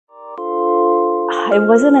it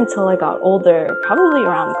wasn't until I got older, probably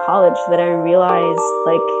around college, that I realized,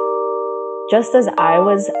 like, just as I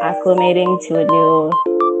was acclimating to a new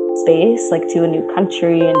space, like to a new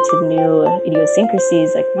country and to new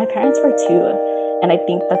idiosyncrasies, like my parents were too. And I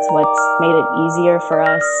think that's what's made it easier for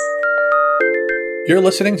us. You're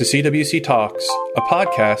listening to CWC Talks, a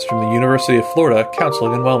podcast from the University of Florida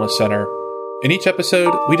Counseling and Wellness Center. In each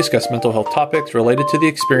episode, we discuss mental health topics related to the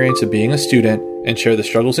experience of being a student and share the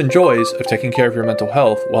struggles and joys of taking care of your mental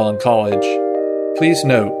health while in college. Please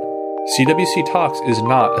note, CWC Talks is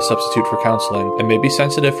not a substitute for counseling and may be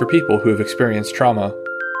sensitive for people who have experienced trauma.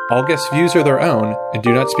 All guest views are their own and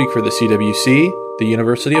do not speak for the CWC, the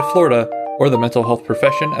University of Florida, or the mental health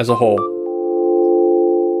profession as a whole.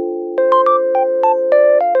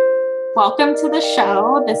 Welcome to the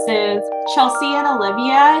show. This is Chelsea and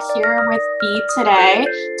Olivia here with B today,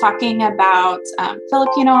 talking about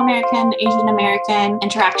Filipino American, Asian American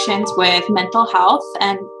interactions with mental health.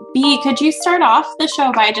 And B, could you start off the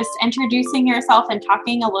show by just introducing yourself and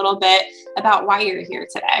talking a little bit about why you're here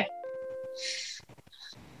today?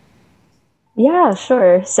 Yeah,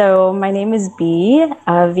 sure. So my name is B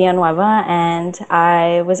Villanueva, and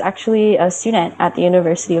I was actually a student at the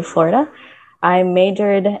University of Florida. I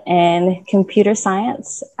majored in computer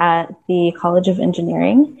science at the College of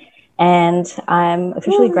Engineering, and I'm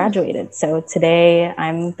officially graduated. So today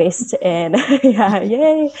I'm based in,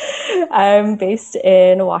 I'm based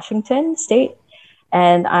in Washington State,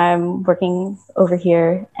 and I'm working over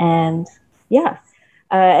here. And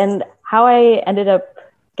and how I ended up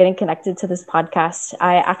getting connected to this podcast,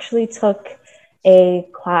 I actually took a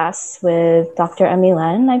class with Dr. Emmy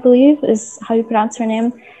Len, I believe is how you pronounce her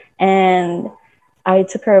name. And I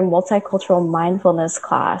took her multicultural mindfulness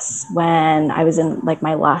class when I was in like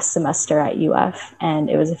my last semester at UF,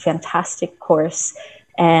 and it was a fantastic course.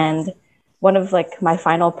 And one of like my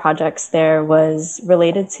final projects there was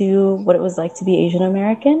related to what it was like to be Asian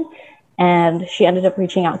American. And she ended up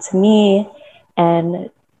reaching out to me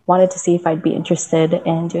and wanted to see if I'd be interested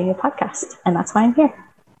in doing a podcast. And that's why I'm here.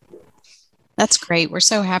 That's great. We're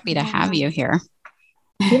so happy to have you here.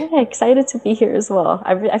 Yeah, excited to be here as well.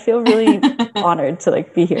 I feel really honored to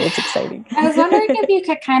like be here. It's exciting. I was wondering if you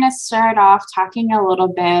could kind of start off talking a little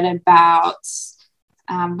bit about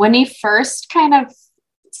when you first kind of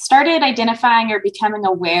started identifying or becoming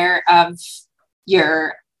aware of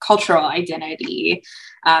your cultural identity.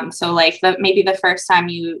 So like maybe the first time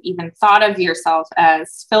you even thought of yourself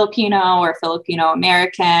as Filipino or Filipino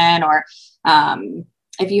American, or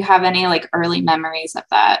if you have any like early memories of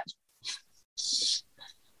that.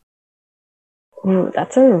 Ooh,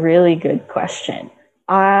 that's a really good question.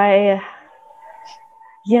 I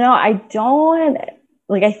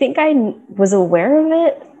think I was aware of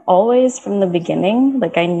it always from the beginning.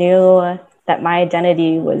 Like I knew that my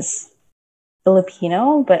identity was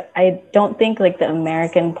Filipino, but I don't think like the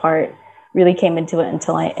American part really came into it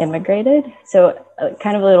until I immigrated. So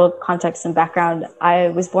kind of a little context and background. I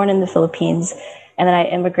was born in the Philippines, and then I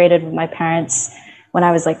immigrated with my parents when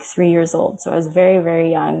I was like 3 years old. So I was very, very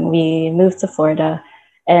young. We moved to Florida.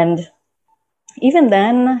 And even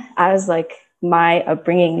then, as like my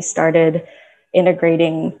upbringing started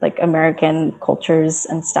integrating like American cultures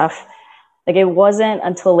and stuff, like it wasn't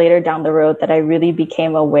until later down the road that I really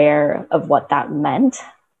became aware of what that meant.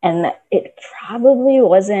 And it probably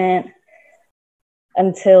wasn't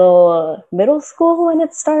until middle school when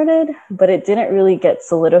it started, but it didn't really get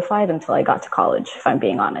solidified until I got to college, if I'm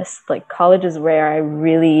being honest. Like college is where I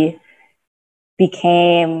really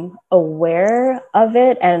became aware of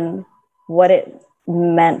it and what it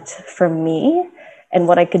meant for me and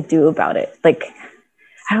what I could do about it. Like,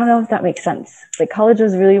 I don't know if that makes sense. Like college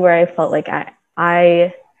was really where I felt like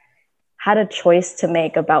I had a choice to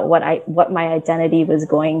make about what my identity was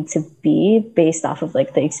going to be based off of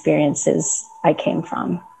like the experiences I came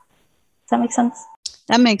from. Does that make sense?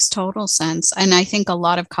 That makes total sense. And I think a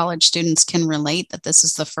lot of college students can relate that this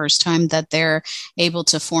is the first time that they're able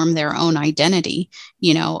to form their own identity,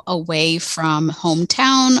 you know, away from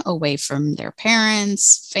hometown, away from their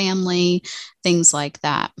parents, family, things like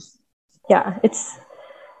that. Yeah, it's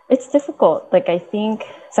difficult. Like I think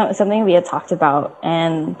something we had talked about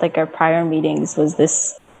in like our prior meetings was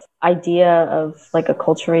this idea of like a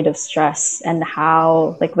culture rate of stress, and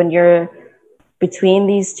how like when you're between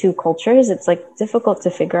these two cultures, it's like difficult to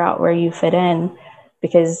figure out where you fit in.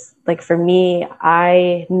 Because like for me,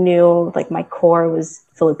 I knew like my core was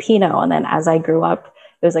Filipino, and then as I grew up,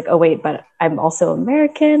 it was like, oh wait, but I'm also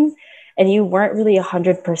American. And you weren't really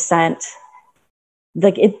 100%.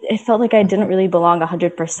 Like it felt like I didn't really belong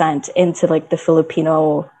 100% into like the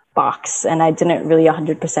Filipino box, and I didn't really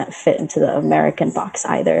 100% fit into the American box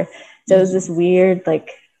either. So it was this weird like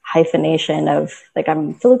hyphenation of like,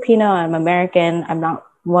 I'm Filipino, I'm American, I'm not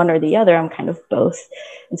one or the other, I'm kind of both.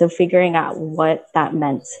 And so figuring out what that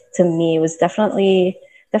meant to me was definitely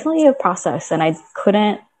a process, and I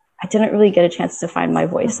didn't really get a chance to find my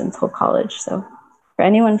voice until college. So for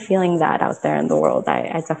anyone feeling that out there in the world,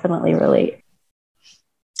 I definitely relate.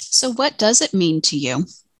 So what does it mean to you?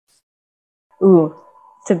 Ooh,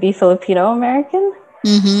 to be Filipino American?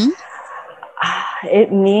 Mm-hmm.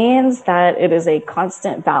 It means that it is a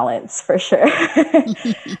constant balance for sure.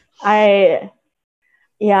 Like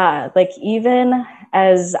even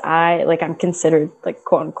as I'm considered like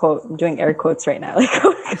quote unquote, I'm doing air quotes right now, like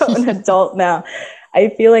quote unquote an adult now, I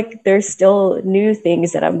feel like there's still new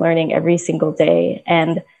things that I'm learning every single day.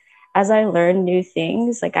 And as I learn new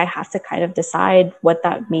things, like I have to kind of decide what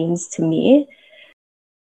that means to me.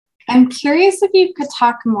 I'm curious if you could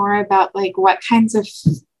talk more about like what kinds of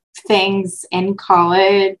things in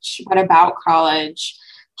college, what about college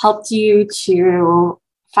helped you to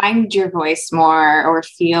find your voice more or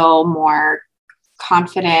feel more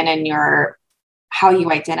confident in how you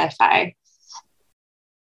identify?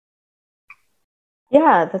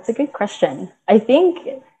 Yeah, that's a good question. I think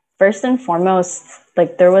first and foremost,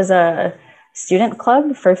 like there was a student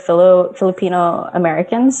club for Filipino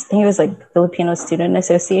Americans. I think it was like Filipino Student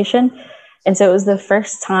Association. And so it was the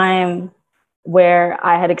first time where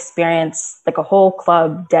I had experienced like a whole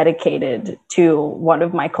club dedicated to one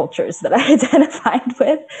of my cultures that I identified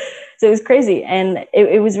with. So it was crazy. And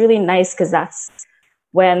it was really nice because that's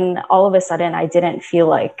when all of a sudden I didn't feel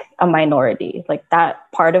like a minority. Like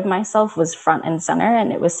that part of myself was front and center,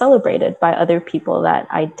 and it was celebrated by other people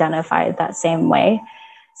that identified that same way.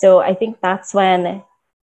 So I think that's when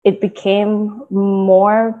it became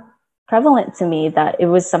more prevalent to me that it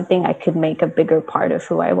was something I could make a bigger part of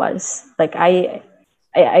who I was. Like I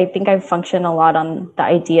think I function a lot on the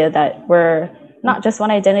idea that we're not just one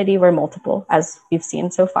identity, we're multiple, as we've seen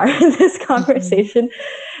so far in this conversation.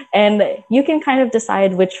 Mm-hmm. And you can kind of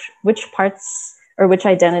decide which parts or which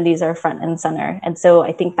identities are front and center. And so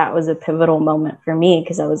I think that was a pivotal moment for me,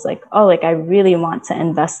 because I was like, oh, like I really want to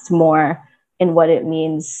invest more in what it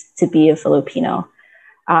means to be a Filipino.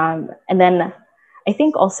 And then I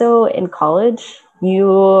think also in college,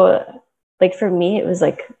 for me, it was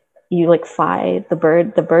like, you like fly the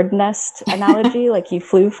bird nest analogy, like you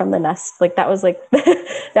flew from the nest. Like that was like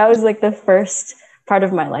the first part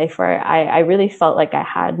of my life where I really felt like I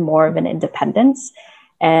had more of an independence.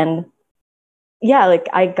 And yeah, like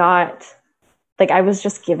I was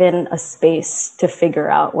just given a space to figure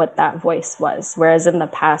out what that voice was. Whereas in the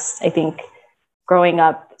past, I think growing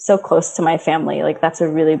up so close to my family, like that's a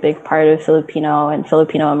really big part of Filipino and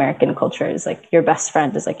Filipino American culture, is like your best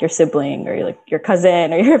friend is like your sibling or like your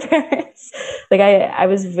cousin or your parents. Like I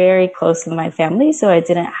was very close with my family, so I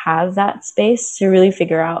didn't have that space to really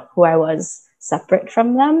figure out who I was separate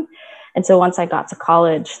from them. And so once I got to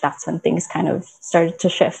college, that's when things kind of started to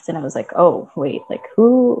shift, and I was like, oh wait, like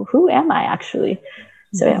who am I actually?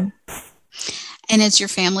 So yeah. And is your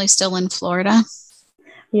family still in Florida?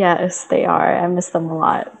 Yes, they are. I miss them a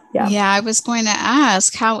lot. Yeah. Yeah, I was going to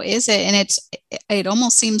ask, how is it? And it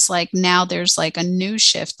almost seems like now there's like a new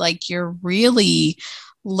shift, like you're really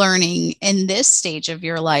learning in this stage of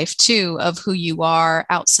your life too, of who you are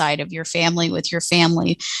outside of your family, with your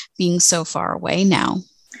family being so far away now.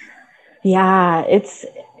 Yeah,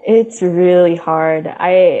 it's really hard.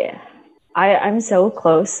 I'm so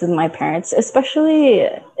close with my parents, especially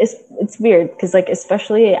it's weird because like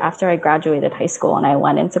especially after I graduated high school and I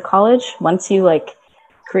went into college, once you like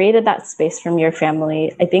created that space from your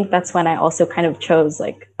family, I think that's when I also kind of chose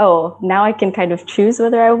like, oh, now I can kind of choose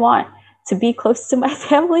whether I want to be close to my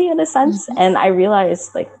family in a sense. Mm-hmm. And I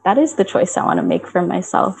realized like that is the choice I want to make for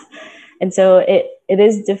myself. And so it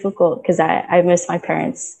is difficult because I miss my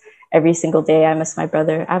parents every single day. I miss my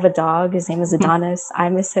brother. I have a dog. His name is Adonis. I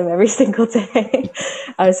miss him every single day.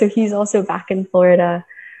 So he's also back in Florida.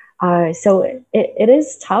 So it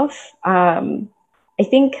is tough. I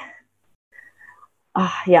think,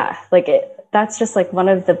 that's just like one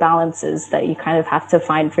of the balances that you kind of have to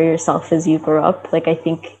find for yourself as you grow up. Like, I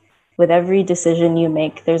think with every decision you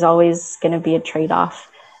make, there's always going to be a trade-off.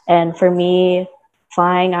 And for me,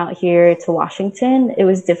 flying out here to Washington, it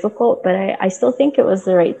was difficult, but I still think it was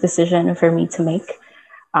the right decision for me to make.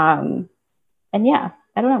 And yeah,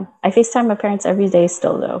 I don't know. I FaceTime my parents every day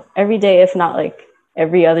still though. Every day, if not like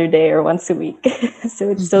every other day or once a week. So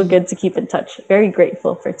it's still good to keep in touch. Very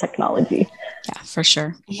grateful for technology. Yeah, for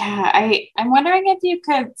sure. Yeah, I'm wondering if you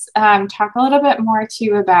could talk a little bit more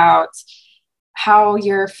too about how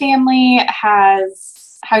your family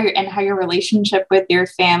has how your relationship with your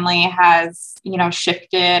family has,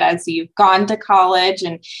 shifted as you've gone to college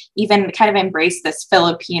and even kind of embraced this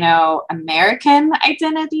Filipino American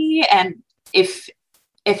identity, and if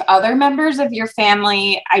other members of your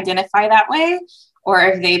family identify that way, or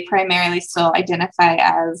if they primarily still identify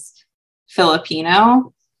as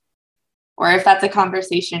Filipino, or if that's a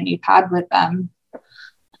conversation you've had with them.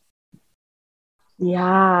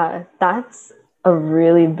 Yeah, that's a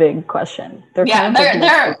really big question. There are.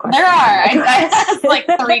 I asked like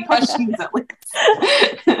 3 questions at least.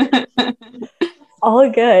 All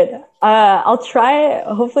good. I'll try.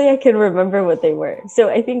 Hopefully I can remember what they were. So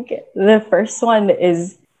I think the first one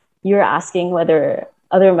is you're asking whether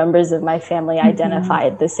other members of my family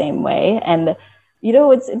identified the same way. And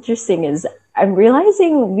what's interesting is I'm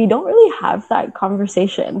realizing we don't really have that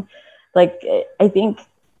conversation. Like, I think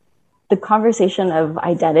the conversation of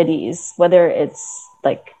identities, whether it's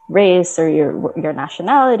like race or your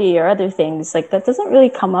nationality or other things, like that doesn't really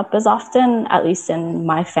come up as often, at least in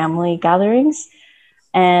my family gatherings.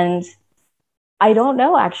 And I don't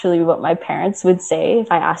know actually what my parents would say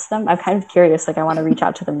if I asked them. I'm kind of curious. Like, I want to reach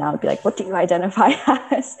out to them now and be like, what do you identify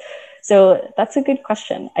as? So that's a good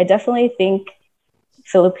question. I definitely think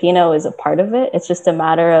Filipino is a part of it. It's just a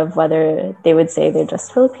matter of whether they would say they're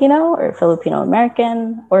just Filipino or Filipino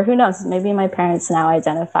American, or who knows, maybe my parents now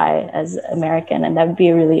identify as American, and that would be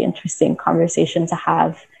a really interesting conversation to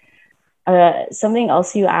have. Something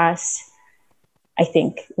else you asked, I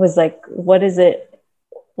think, was like, what is it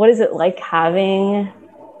like having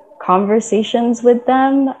conversations with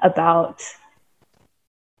them about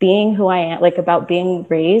being who I am, like about being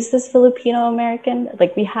raised as Filipino American?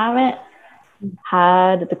 Like, we haven't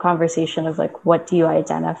had the conversation of like, what do you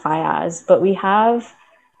identify as? But we have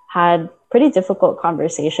had pretty difficult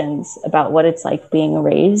conversations about what it's like being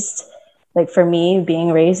raised. Like, for me,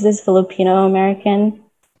 being raised as Filipino American,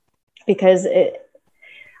 because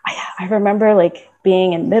I remember like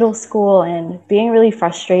being in middle school and being really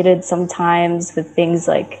frustrated sometimes with things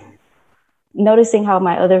like noticing how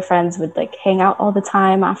my other friends would like hang out all the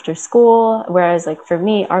time after school. Whereas like for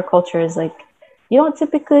me, our culture is like, you don't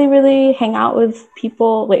typically really hang out with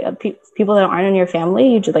people, like people that aren't in your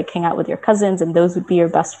family. You just like hang out with your cousins, and those would be your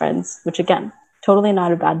best friends, which again, totally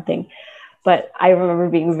not a bad thing. But I remember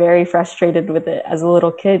being very frustrated with it as a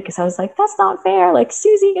little kid, because I was like, that's not fair. Like,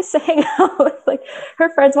 Susie gets to hang out with like her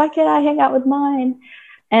friends. Why can't I hang out with mine?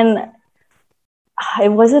 And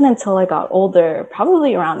it wasn't until I got older,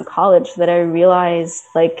 probably around college, that I realized,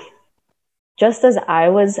 like, just as I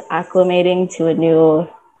was acclimating to a new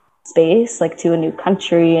space, like to a new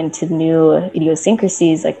country and to new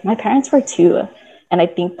idiosyncrasies, like my parents were too. And I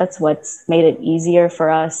think that's what's made it easier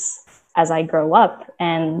for us as I grow up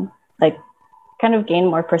and like kind of gain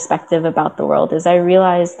more perspective about the world, is I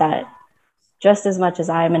realized that just as much as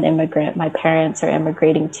I'm an immigrant, my parents are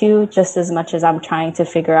immigrating too, just as much as I'm trying to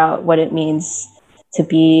figure out what it means to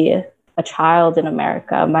be a child in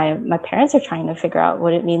America. My parents are trying to figure out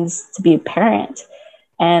what it means to be a parent.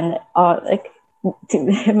 And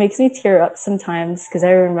it makes me tear up sometimes, because I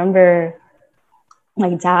remember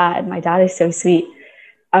my dad is so sweet.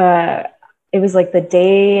 It was like the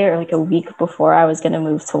day or like a week before I was going to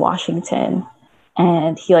move to Washington.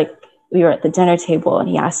 And we were at the dinner table and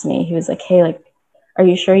he asked me, he was like, hey, like, are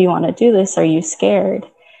you sure you want to do this? Are you scared?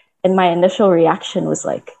 And my initial reaction was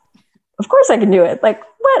like, of course I can do it. Like,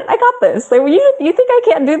 what? I got this. Like, you think I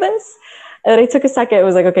can't do this? And then I took a second. It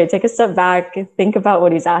was like, okay, take a step back, think about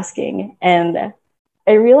what he's asking. And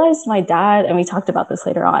I realized my dad, and we talked about this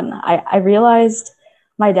later on, I realized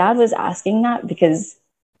my dad was asking that because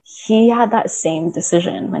he had that same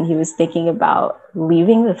decision when he was thinking about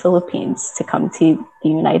leaving the Philippines to come to the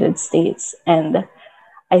United States. And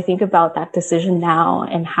I think about that decision now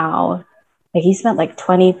and how like he spent like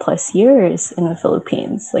 20 plus years in the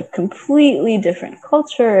Philippines, like completely different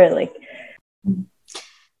culture. Like,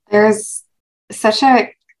 there's such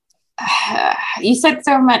a you said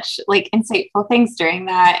so much like insightful things during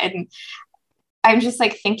that, and I'm just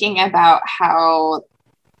like thinking about how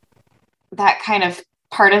that kind of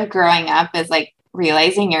part of growing up is like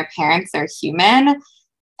realizing your parents are human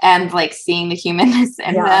and like seeing the humanness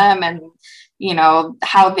in them, and you know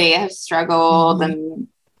how they have struggled. And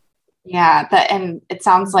and it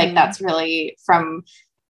sounds like that's really, from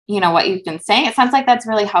what you've been saying, it sounds like that's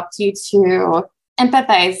really helped you to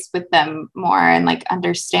empathize with them more and like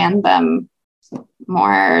understand them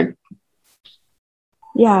more.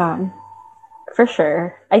 Yeah, for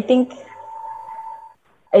sure. I think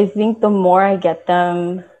the more I get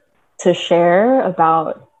them to share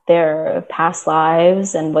about their past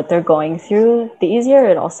lives and what they're going through, the easier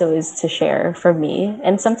it also is to share for me.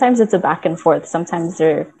 And sometimes it's a back and forth. Sometimes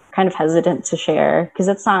they're kind of hesitant to share because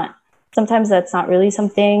sometimes that's not really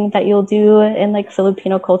something that you'll do in like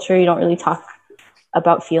Filipino culture. You don't really talk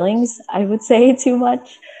about feelings, I would say, too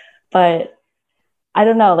much. But I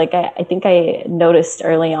don't know, like I think I noticed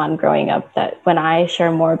early on growing up that when I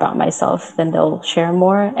share more about myself, then they'll share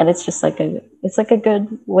more. And it's just like a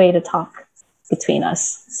good way to talk between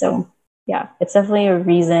us. So yeah, it's definitely a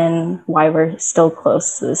reason why we're still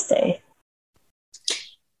close to this day.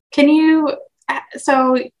 Can you,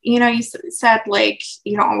 so, you said like,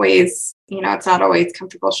 you don't always, it's not always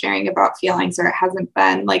comfortable sharing about feelings, or it hasn't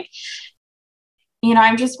been like,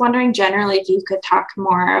 I'm just wondering generally if you could talk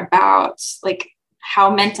more about like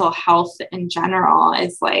how mental health in general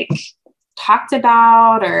is like talked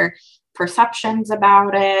about, or perceptions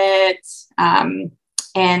about it,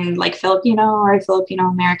 in like Filipino or Filipino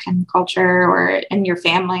American culture, or in your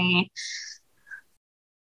family.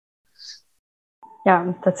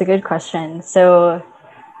 Yeah, that's a good question. So,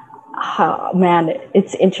 oh, man,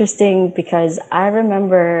 it's interesting because I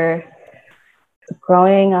remember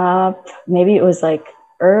growing up, maybe it was like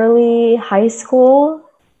early high school,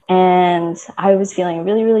 and I was feeling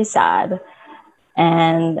really, really sad.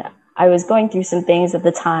 And I was going through some things at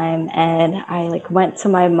the time, and I like went to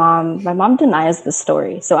my mom. My mom denies the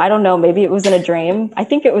story. So I don't know, maybe it was in a dream. I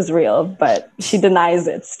think it was real, but she denies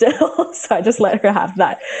it still. So I just let her have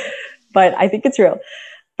that. But I think it's real.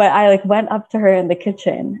 But I like went up to her in the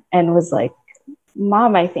kitchen and was like,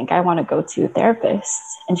 Mom, I think I want to go to a therapist.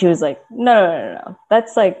 And she was like, no.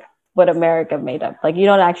 That's like what America made up. Like, you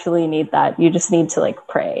don't actually need that. You just need to like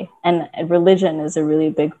pray. And religion is a really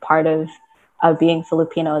big part of being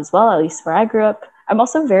Filipino as well, at least where I grew up. I'm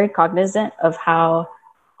also very cognizant of how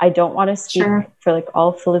I don't want to speak for like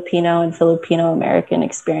all Filipino and Filipino American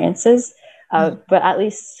experiences. But at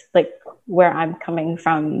least like where I'm coming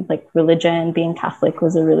from, like religion, being Catholic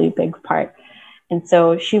was a really big part. And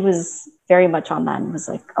so she was very much on that and was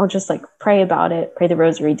like, oh, just like pray about it, pray the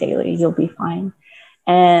rosary daily, you'll be fine.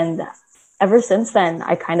 And ever since then,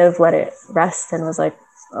 I kind of let it rest and was like,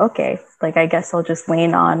 okay, like I guess I'll just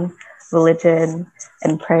lean on religion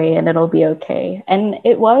and pray and it'll be okay. And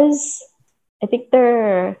it was, I think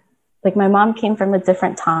like my mom came from a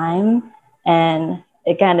different time. And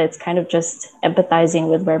again, it's kind of just empathizing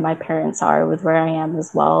with where my parents are, with where I am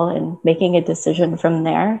as well, and making a decision from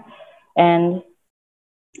there. And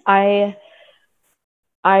I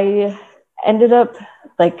ended up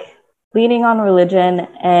like leaning on religion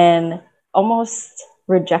and almost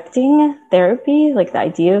rejecting therapy, like the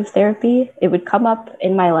idea of therapy. It would come up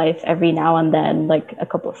in my life every now and then, like a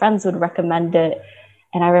couple of friends would recommend it.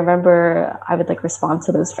 And I remember I would like respond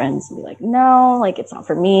to those friends and be like, no, like it's not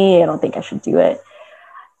for me. I don't think I should do it.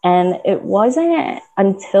 And it wasn't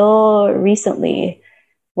until recently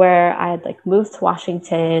where I had like moved to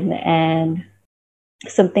Washington and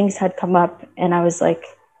some things had come up, and I was like,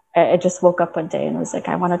 I just woke up one day and was like,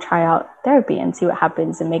 I want to try out therapy and see what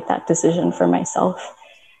happens and make that decision for myself.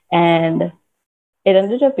 And it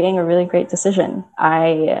ended up being a really great decision.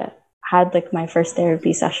 I had like my first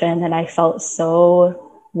therapy session and I felt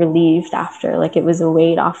so relieved after, like it was a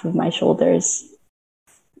weight off of my shoulders.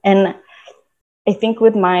 And I think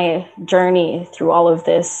with my journey through all of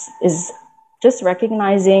this is just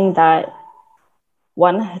recognizing that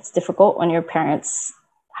one, it's difficult when your parents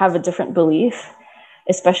have a different belief,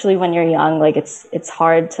 especially when you're young. Like it's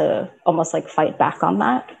hard to almost like fight back on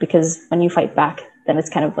that, because when you fight back, then it's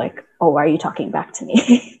kind of like, oh, why are you talking back to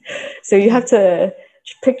me? So you have to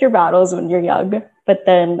pick your battles when you're young. But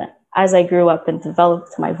then as I grew up and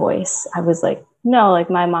developed my voice, I was like, no, like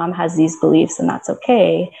my mom has these beliefs and that's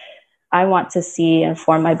okay. I want to see and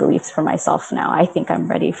form my beliefs for myself now. I think I'm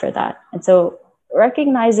ready for that. And so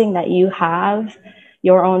recognizing that you have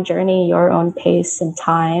your own journey, your own pace and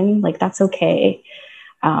time, like that's okay.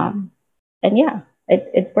 And yeah,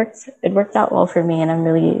 it worked out well for me, and I'm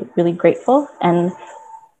really, really grateful. And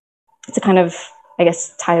to kind of, I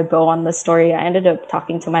guess, tie a bow on the story, I ended up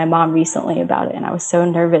talking to my mom recently about it, and I was so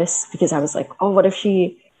nervous because I was like, oh, what if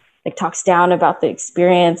she like talks down about the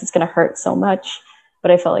experience? It's going to hurt so much. But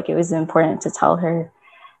I felt like it was important to tell her.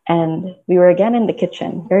 And we were again in the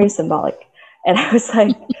kitchen, very symbolic. And I was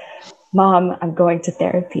like, Mom, I'm going to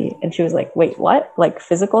therapy. And she was like, wait, what? Like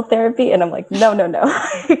physical therapy? And I'm like, no.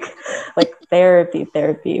 like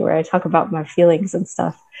therapy, where I talk about my feelings and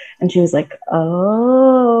stuff. And she was like,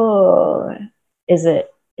 oh, is it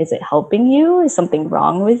helping you? Is something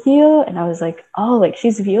wrong with you? And I was like, oh, like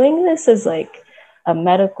she's viewing this as like a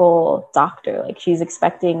medical doctor. Like she's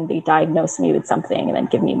expecting they diagnose me with something and then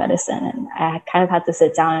give me medicine. And I kind of had to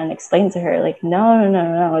sit down and explain to her, like,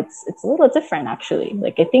 no, it's a little different actually.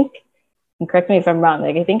 Like I think, and correct me if I'm wrong,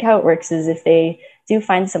 like I think how it works is if they do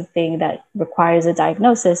find something that requires a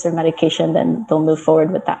diagnosis or medication, then they'll move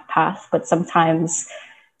forward with that path. But sometimes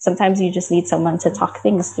you just need someone to talk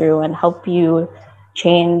things through and help you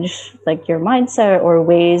change like your mindset or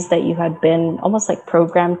ways that you had been almost like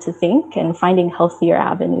programmed to think, and finding healthier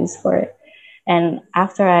avenues for it. And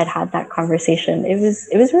after I had that conversation, it was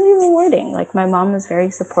really rewarding. Like my mom was very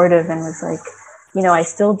supportive and was like, you know, I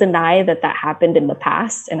still deny that happened in the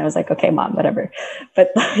past. And I was like, okay, mom, whatever.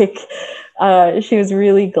 But like, she was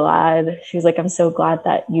really glad. She was like, I'm so glad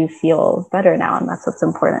that you feel better now. And that's what's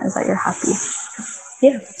important, is that you're happy.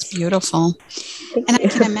 Yeah. It's beautiful. And I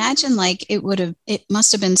can imagine like it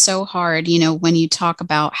must have been so hard, you know, when you talk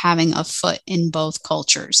about having a foot in both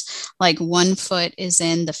cultures, like one foot is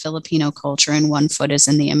in the Filipino culture and one foot is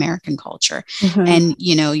in the American culture. Mm-hmm. And,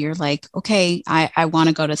 you know, you're like, okay, I want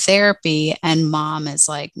to go to therapy. And mom is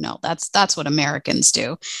like, no, that's what Americans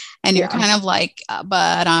do. And you're kind of like,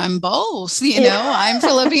 but I'm both, you know, I'm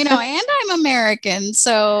Filipino and I'm American.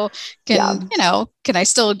 So can I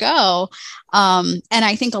still go? And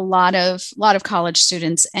I think a lot of college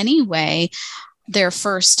students anyway, their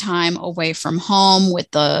first time away from home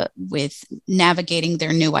with navigating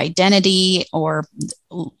their new identity or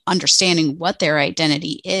understanding what their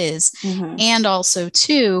identity is, mm-hmm. and also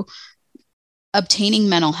too, obtaining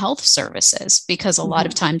mental health services, because a lot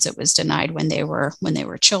of times it was denied when they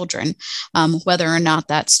were children, whether or not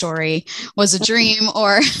that story was a dream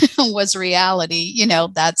or was reality, you know,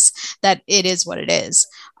 that it is what it is.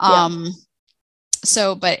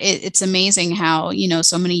 So, but it's amazing how, you know,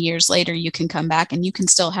 so many years later, you can come back and you can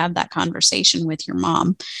still have that conversation with your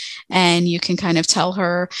mom, and you can kind of tell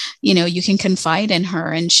her, you know, you can confide in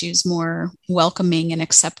her, and she's more welcoming and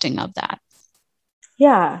accepting of that.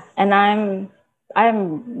 Yeah. And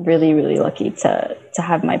I'm really, really lucky to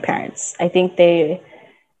have my parents. I think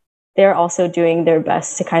they're also doing their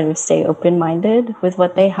best to kind of stay open-minded with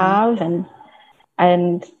what they have.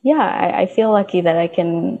 And yeah, I feel lucky that I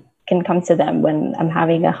can come to them when I'm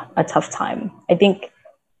having a tough time. I think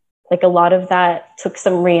like a lot of that took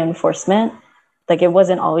some reinforcement. Like it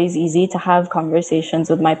wasn't always easy to have conversations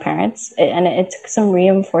with my parents, and it took some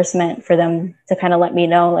reinforcement for them to kind of let me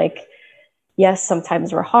know, like, yes,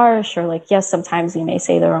 sometimes we're harsh, or like, yes, sometimes we may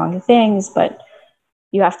say the wrong things, but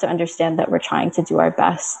you have to understand that we're trying to do our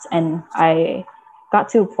best. And I got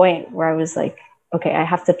to a point where I was like, okay, I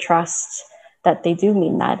have to trust that they do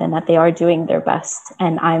mean that, and that they are doing their best,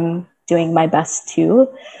 and I'm doing my best too.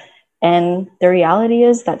 And the reality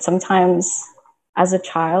is that sometimes as a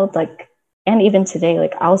child, like, and even today,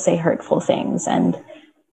 like I'll say hurtful things. And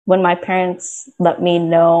when my parents let me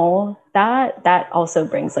know that also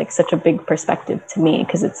brings like such a big perspective to me,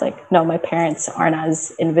 because it's like, no, my parents aren't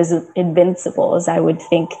as invincible as I would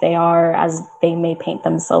think they are, as they may paint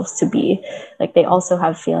themselves to be. Like they also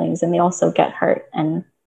have feelings and they also get hurt. And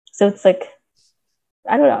so it's like,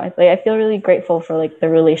 I don't know, like I feel really grateful for like the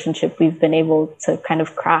relationship we've been able to kind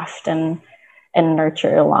of craft and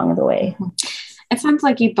nurture along the way. It sounds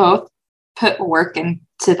like you both put work into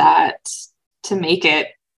that to make it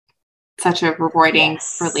such a rewarding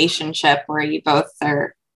relationship, where you both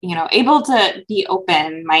are, you know, able to be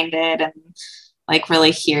open-minded and like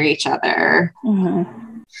really hear each other.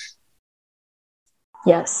 Mm-hmm.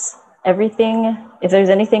 Yes. Everything, if there's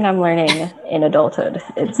anything I'm learning in adulthood,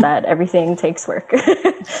 it's that everything takes work.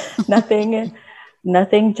 Nothing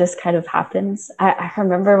just kind of happens. I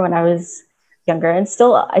remember when I was younger, and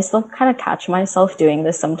I still kind of catch myself doing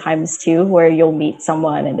this sometimes too, where you'll meet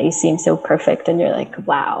someone and they seem so perfect and you're like,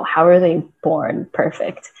 wow, how are they born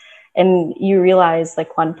perfect? And you realize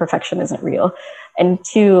like, one, perfection isn't real, and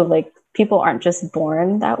two, like people aren't just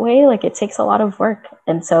born that way. Like it takes a lot of work.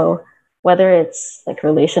 And so whether it's like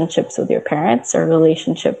relationships with your parents or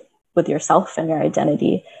relationship with yourself and your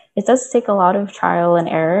identity, it does take a lot of trial and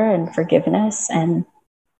error and forgiveness. And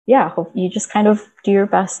yeah, hope you just kind of do your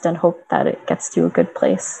best and hope that it gets to a good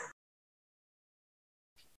place.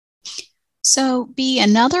 So, B,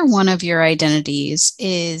 another one of your identities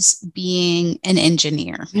is being an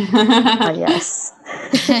engineer. Yes.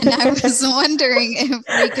 And I was wondering if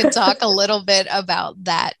we could talk a little bit about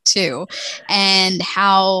that too, and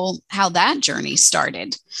how that journey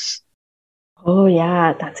started. Oh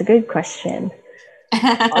yeah, that's a good question.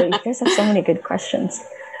 Oh, you guys have so many good questions.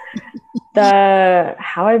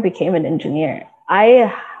 How I became an engineer.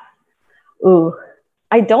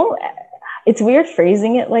 It's weird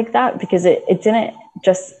phrasing it like that, because it didn't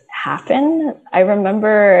just happen. I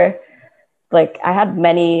remember like I had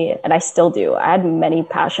many, and I still do, I had many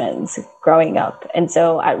passions growing up. And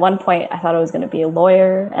so at one point I thought I was going to be a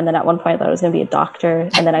lawyer. And then at one point I thought I was going to be a doctor.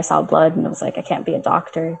 And then I saw blood and I was like, I can't be a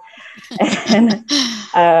doctor. And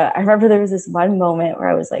I remember there was this one moment where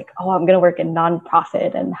I was like, oh, I'm going to work in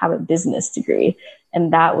nonprofit and have a business degree.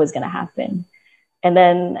 And that was going to happen. And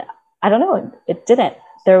then, I don't know, it didn't.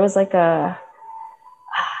 There were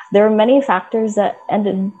many factors that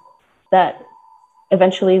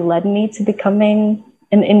eventually led me to becoming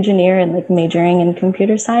an engineer and like majoring in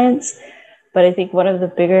computer science. But I think one of the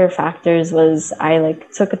bigger factors was I like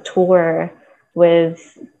took a tour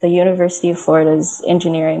with the University of Florida's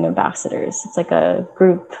engineering ambassadors. It's like a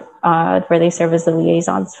group where they serve as the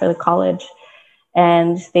liaisons for the college.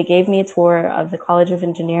 And they gave me a tour of the College of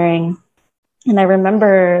Engineering. And I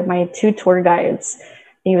remember my two tour guides,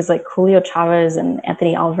 he was like Julio Chavez and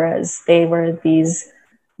Anthony Alvarez. They were these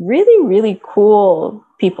really, really cool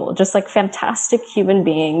people, just like fantastic human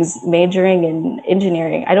beings majoring in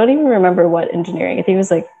engineering. I don't even remember what engineering. I think it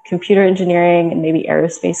was like computer engineering and maybe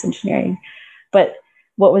aerospace engineering. But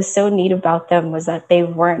what was so neat about them was that they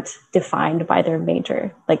weren't defined by their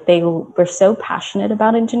major. Like they were so passionate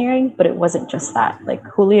about engineering, but it wasn't just that. Like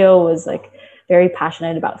Julio was like very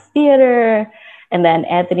passionate about theater. And then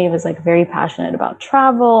Anthony was like very passionate about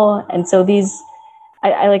travel. And so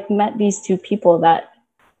I like met these two people that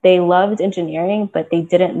they loved engineering, but they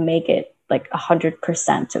didn't make it like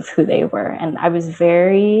 100% of who they were. And I was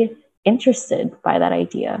very interested by that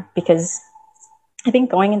idea because I think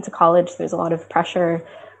going into college, there's a lot of pressure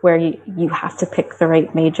where you have to pick the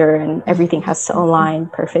right major and everything has to align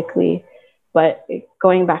perfectly. But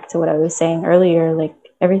going back to what I was saying earlier, like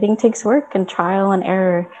everything takes work and trial and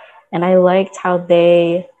error. And I liked how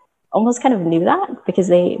they almost kind of knew that because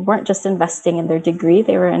they weren't just investing in their degree,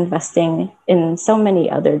 they were investing in so many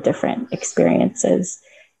other different experiences.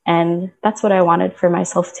 And that's what I wanted for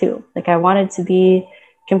myself too. Like I wanted to be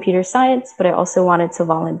computer science, but I also wanted to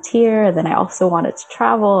volunteer. And then I also wanted to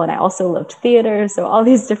travel and I also loved theater. So all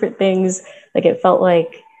these different things, like it felt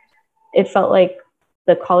like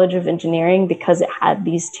the College of Engineering, because it had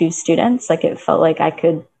these two students, like it felt like I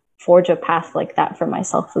could forge a path like that for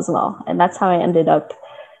myself as well. And that's how I ended up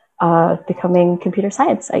becoming computer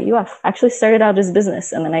science at UF. Actually started out as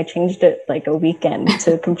business and then I changed it like a weekend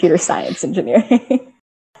to computer science engineering.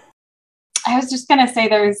 I was just going to say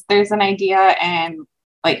there's an idea in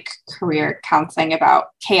like career counseling about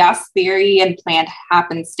chaos theory and planned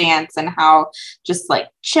happenstance and how just like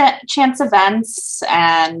chance events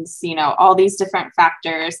and, you know, all these different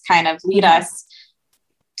factors kind of lead us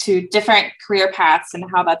to different career paths and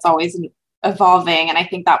how that's always evolving. And I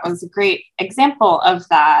think that was a great example of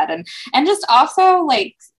that. And just also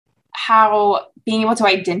like how being able to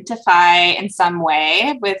identify in some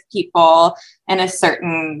way with people in a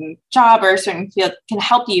certain job or a certain field can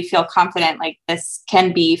help you feel confident. Like this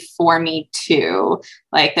can be for me too.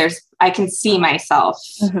 Like I can see myself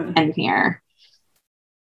in here.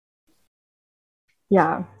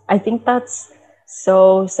 Yeah, I think that's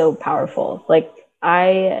so powerful. Like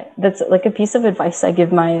that's like a piece of advice I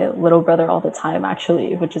give my little brother all the time,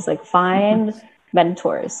 actually, which is like find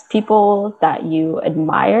mentors, people that you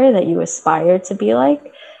admire, that you aspire to be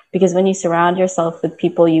like, because when you surround yourself with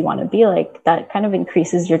people you want to be like, that kind of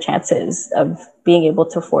increases your chances of being able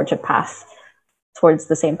to forge a path towards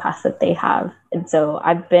the same path that they have. And so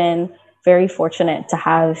I've been very fortunate to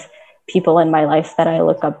have people in my life that I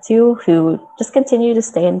look up to who just continue to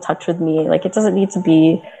stay in touch with me. Like it doesn't need to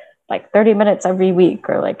be like 30 minutes every week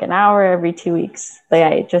or like an hour every 2 weeks. Like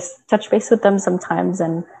I just touch base with them sometimes.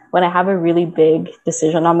 And when I have a really big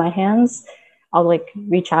decision on my hands, I'll like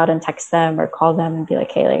reach out and text them or call them and be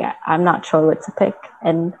like, hey, like I'm not sure what to pick.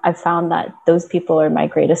 And I've found that those people are my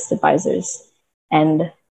greatest advisors.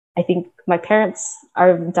 And I think my parents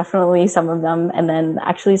are definitely some of them. And then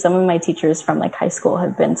actually some of my teachers from like high school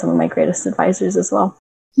have been some of my greatest advisors as well.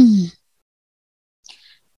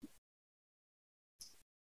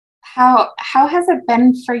 How has it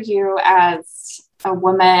been for you as a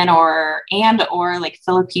woman or like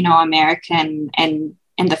Filipino American in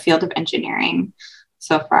the field of engineering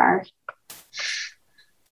so far?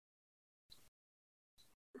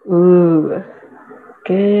 Ooh,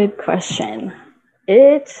 good question.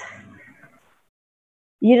 Give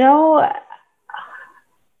me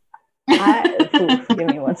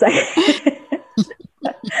 1 second.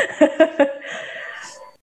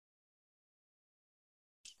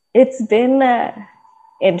 It's been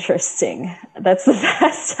interesting. That's the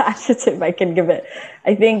best adjective I can give it.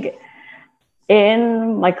 I think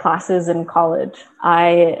in my classes in college,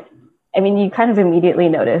 I mean, you kind of immediately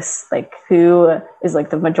notice like who is like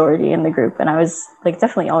the majority in the group. And I was like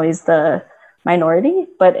definitely always the minority,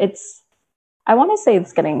 but I want to say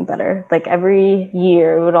it's getting better. Like every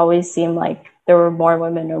year, it would always seem like there were more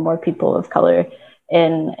women or more people of color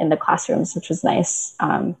in the classrooms, which was nice.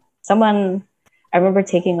 I remember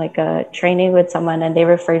taking like a training with someone, and they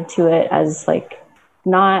referred to it as like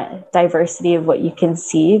not diversity of what you can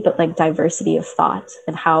see, but like diversity of thought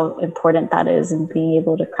and how important that is, and being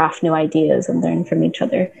able to craft new ideas and learn from each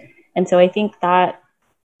other. And so I think that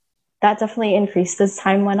definitely increased as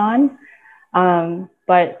time went on.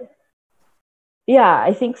 But yeah,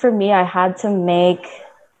 I think for me, I had to make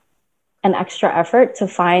an extra effort to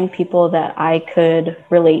find people that I could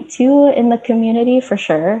relate to in the community, for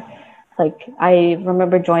sure. Like I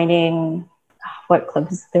remember joining what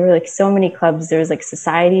clubs? There were like so many clubs. There was like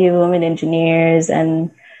Society of Women Engineers,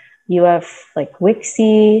 and UF like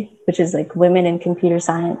WICSE, which is like Women in Computer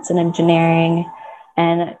Science and Engineering.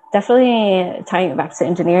 And definitely tying it back to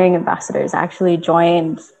engineering ambassadors, I actually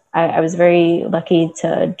joined. I was very lucky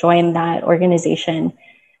to join that organization.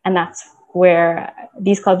 And that's where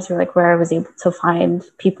these clubs were like where I was able to find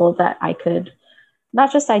people that I could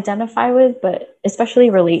not just identify with, but especially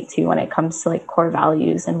relate to when it comes to like core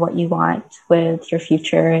values and what you want with your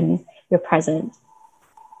future and your present.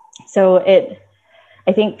 So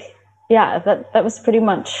I think, yeah, that was pretty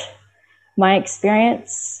much my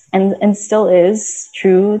experience, and still is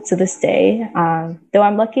true to this day. Though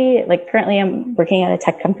I'm lucky, like currently I'm working at a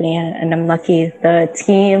tech company, and I'm lucky the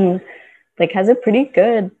team like has a pretty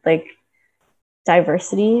good like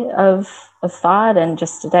diversity of thought and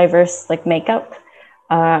just a diverse like makeup.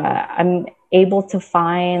 I'm able to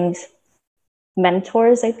find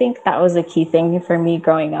mentors. I think that was a key thing for me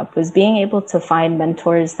growing up, was being able to find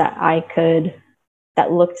mentors that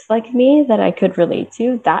looked like me, that I could relate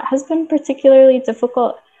to. That has been particularly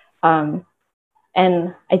difficult. And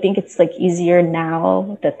I think it's like easier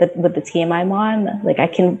now that with the team I'm on, like I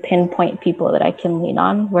can pinpoint people that I can lean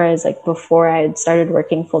on. Whereas like before I had started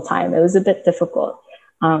working full time, it was a bit difficult.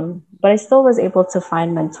 But I still was able to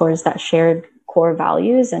find mentors that shared core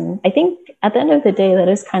values. And I think at the end of the day, that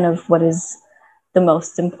is kind of what is the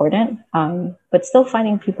most important. But still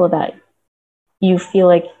finding people that you feel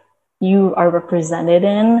like you are represented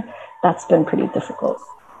in, that's been pretty difficult.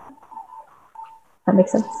 That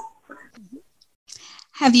makes sense.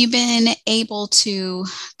 Have you been able to,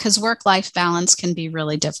 because work-life balance can be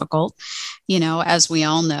really difficult, as we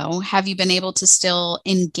all know, have you been able to still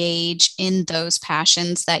engage in those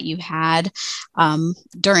passions that you had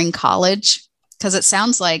during college? Because it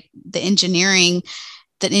sounds like the engineering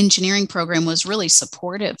program was really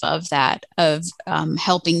supportive of that, of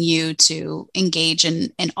helping you to engage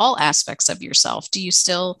in all aspects of yourself. Do you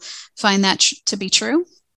still find that to be true?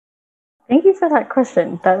 Thank you for that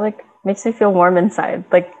question. That like makes me feel warm inside.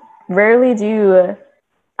 Like rarely do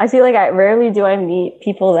I meet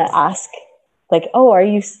people that ask like, oh, are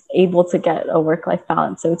you able to get a work-life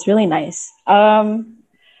balance? So it's really nice. I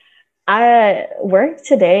work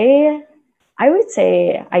today. I would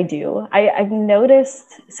say I do. I've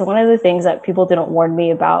noticed, so one of the things that people didn't warn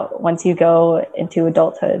me about once you go into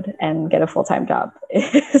adulthood and get a full-time job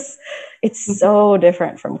is it's so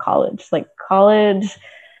different from college. Like college,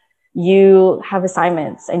 you have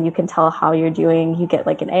assignments and you can tell how you're doing. You get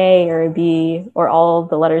like an A or a B or all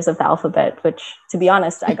the letters of the alphabet, which to be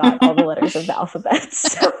honest, I got all the letters of the alphabet.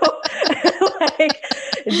 So like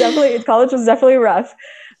college was definitely rough.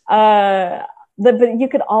 But you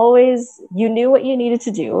could always, you knew what you needed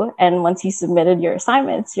to do. And once you submitted your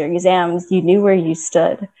assignments, your exams, you knew where you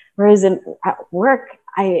stood. Whereas at work,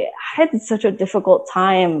 I had such a difficult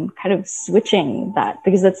time kind of switching that,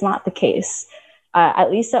 because that's not the case. At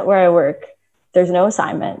least at where I work, there's no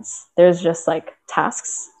assignments. There's just like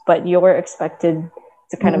tasks, but you're expected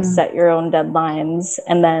to kind of set your own deadlines.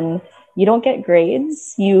 And then you don't get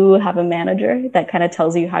grades. You have a manager that kind of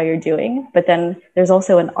tells you how you're doing. But then there's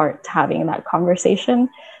also an art to having that conversation.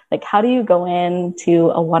 Like, how do you go into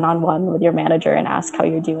a one-on-one with your manager and ask how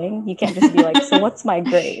you're doing? You can't just be like, so what's my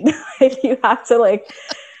grade? You have to like,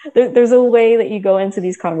 there's a way that you go into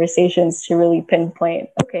these conversations to really pinpoint,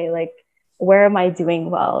 okay, like, where am I doing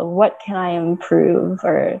well? What can I improve?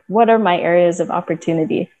 Or what are my areas of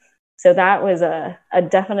opportunity? So that was a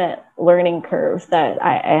definite learning curve that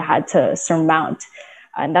I had to surmount.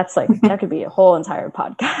 And that's like, that could be a whole entire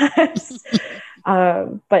podcast.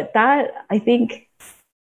 But I think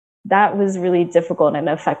that was really difficult and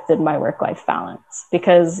affected my work-life balance,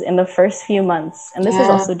 because in the first few months, and this was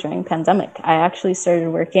also during pandemic, I actually started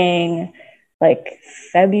working like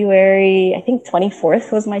February, I think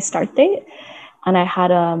 24th was my start date. And I had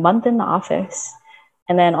a month in the office.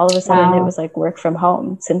 And then all of a sudden it was like work from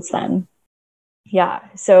home since then. Yeah.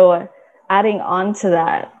 So adding on to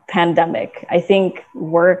that, pandemic. I think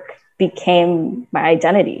work became my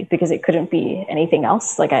identity because it couldn't be anything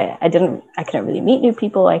else. Like I couldn't really meet new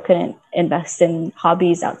people. I couldn't invest in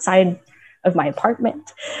hobbies outside of my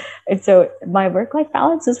apartment. And so my work-life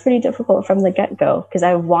balance was pretty difficult from the get-go because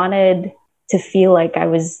I wanted to feel like I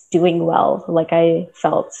was doing well, like I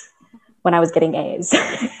felt when I was getting A's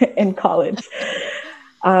in college.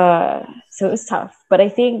 So it was tough. But I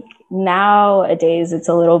think nowadays it's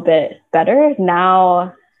a little bit better.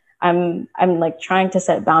 Now I'm like trying to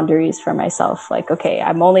set boundaries for myself. Like, okay,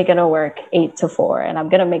 I'm only going to work 8 to 4 and I'm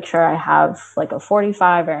going to make sure I have like a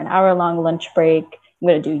 45 or an hour long lunch break. I'm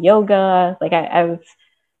going to do yoga. Like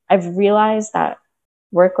I've realized that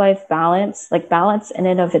work-life balance, like balance in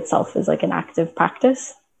and of itself is like an active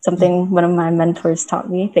practice. Something one of my mentors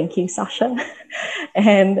taught me. Thank you, Sasha.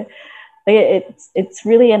 And it's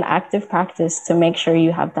really an active practice to make sure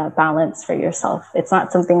you have that balance for yourself. It's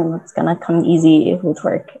not something that's going to come easy with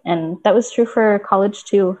work. And that was true for college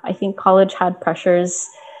too. I think college had pressures,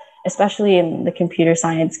 especially in the computer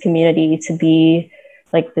science community, to be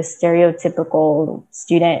like the stereotypical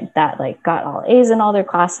student that like got all A's in all their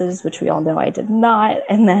classes, which we all know I did not.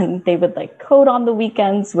 And then they would like code on the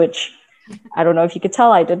weekends, which I don't know if you could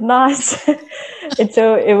tell I did not. And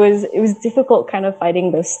so it was difficult kind of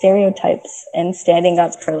fighting those stereotypes and standing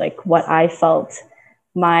up for like what I felt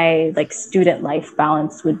my like student life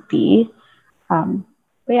balance would be. But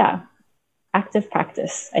yeah, active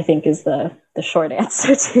practice, I think, is the short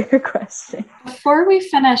answer to your question. Before we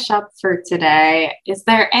finish up for today, is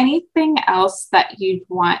there anything else that you'd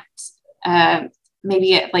want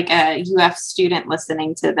maybe like a UF student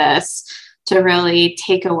listening to this to really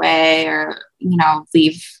take away or, you know,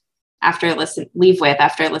 leave with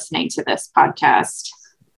after listening to this podcast?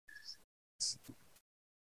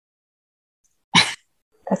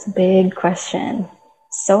 That's a big question.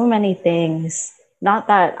 So many things. Not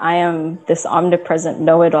that I am this omnipresent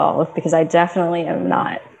know-it-all, because I definitely am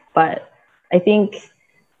not. But I think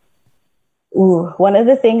one of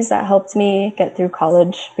the things that helped me get through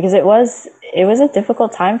college, because it was a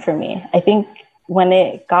difficult time for me. I think when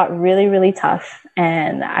it got really, really tough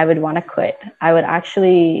and I would want to quit, I would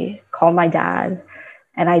actually call my dad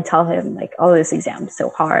and I'd tell him like, oh, this exam is so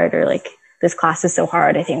hard, or like this class is so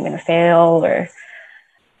hard, I think I'm going to fail, or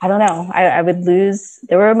I don't know. I would lose.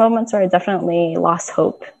 There were moments where I definitely lost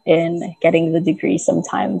hope in getting the degree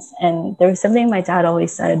sometimes. And there was something my dad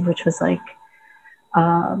always said, which was like,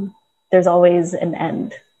 there's always an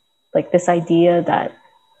end. Like this idea that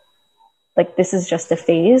like, this is just a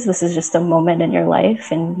phase. This is just a moment in your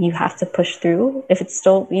life and you have to push through. If it's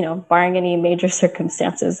still, you know, barring any major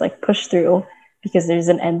circumstances, like push through because there's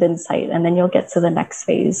an end in sight and then you'll get to the next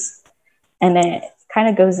phase. And it kind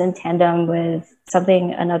of goes in tandem with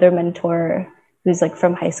something another mentor who's like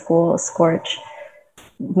from high school, Scorch.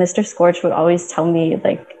 Mr. Scorch would always tell me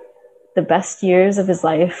like the best years of his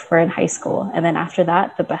life were in high school. And then after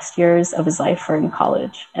that, the best years of his life were in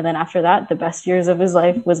college. And then after that, the best years of his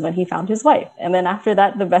life was when he found his wife. And then after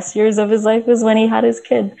that, the best years of his life was when he had his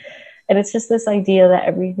kid. And it's just this idea that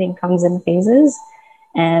everything comes in phases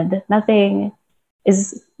and nothing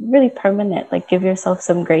is really permanent. Like give yourself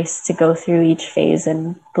some grace to go through each phase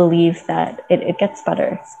and believe that it gets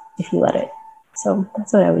better if you let it. So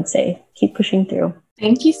that's what I would say. Keep pushing through.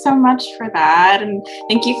 Thank you so much for that. And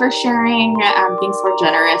thank you for sharing, being so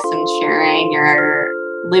generous and sharing your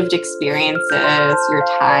lived experiences, your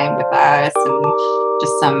time with us, and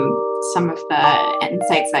just some of the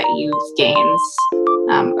insights that you've gained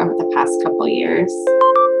over the past couple years.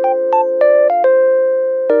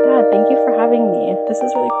 Yeah, thank you for having me. This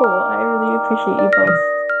is really cool. I really appreciate you both.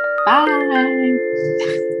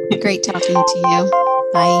 Bye. Great talking to you.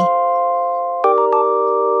 Bye.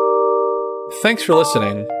 Thanks for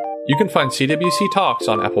listening. You can find CWC Talks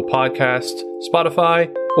on Apple Podcasts, Spotify,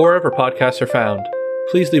 or wherever podcasts are found.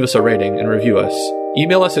 Please leave us a rating and review us.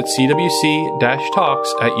 Email us at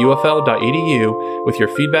cwc-talks@ufl.edu with your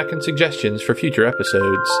feedback and suggestions for future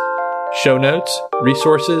episodes. Show notes,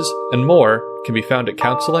 resources, and more can be found at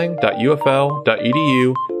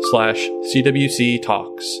counseling.ufl.edu/CWC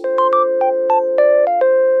Talks.